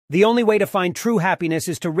The only way to find true happiness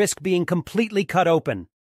is to risk being completely cut open.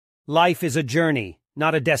 Life is a journey,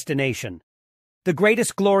 not a destination. The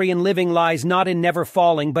greatest glory in living lies not in never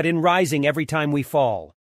falling, but in rising every time we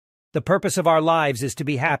fall. The purpose of our lives is to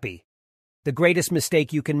be happy. The greatest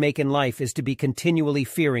mistake you can make in life is to be continually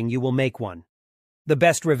fearing you will make one. The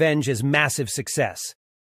best revenge is massive success.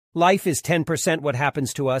 Life is 10% what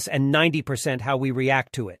happens to us and 90% how we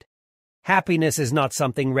react to it. Happiness is not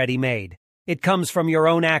something ready-made. It comes from your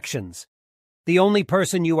own actions. The only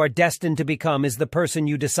person you are destined to become is the person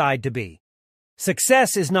you decide to be.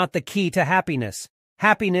 Success is not the key to happiness.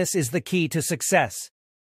 Happiness is the key to success.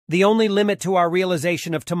 The only limit to our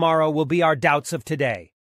realization of tomorrow will be our doubts of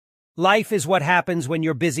today. Life is what happens when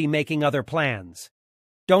you're busy making other plans.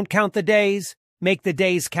 Don't count the days, make the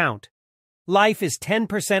days count. Life is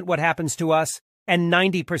 10% what happens to us and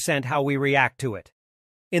 90% how we react to it.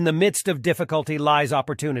 In the midst of difficulty lies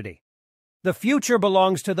opportunity. The future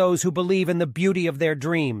belongs to those who believe in the beauty of their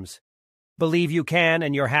dreams. Believe you can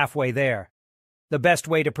and you're halfway there. The best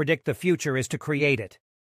way to predict the future is to create it.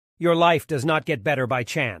 Your life does not get better by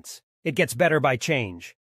chance. It gets better by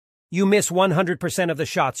change. You miss 100% of the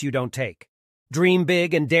shots you don't take. Dream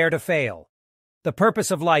big and dare to fail. The purpose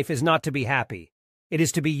of life is not to be happy. It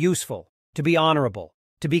is to be useful, to be honorable,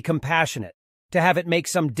 to be compassionate, to have it make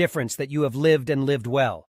some difference that you have lived and lived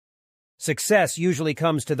well. Success usually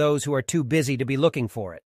comes to those who are too busy to be looking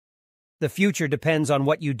for it. The future depends on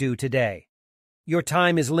what you do today. Your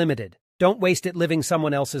time is limited. Don't waste it living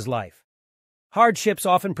someone else's life. Hardships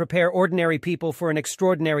often prepare ordinary people for an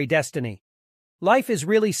extraordinary destiny. Life is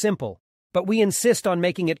really simple, but we insist on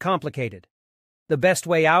making it complicated. The best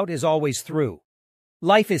way out is always through.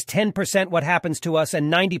 Life is 10% what happens to us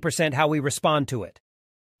and 90% how we respond to it.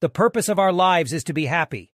 The purpose of our lives is to be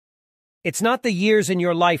happy. It's not the years in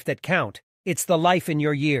your life that count, it's the life in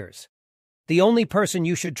your years. The only person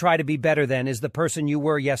you should try to be better than is the person you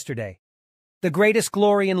were yesterday. The greatest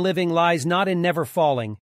glory in living lies not in never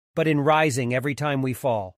falling, but in rising every time we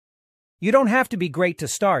fall. You don't have to be great to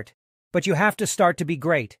start, but you have to start to be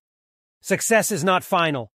great. Success is not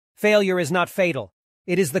final. Failure is not fatal.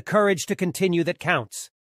 It is the courage to continue that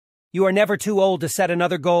counts. You are never too old to set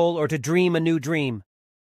another goal or to dream a new dream.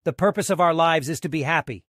 The purpose of our lives is to be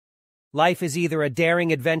happy. Life is either a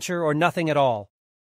daring adventure or nothing at all.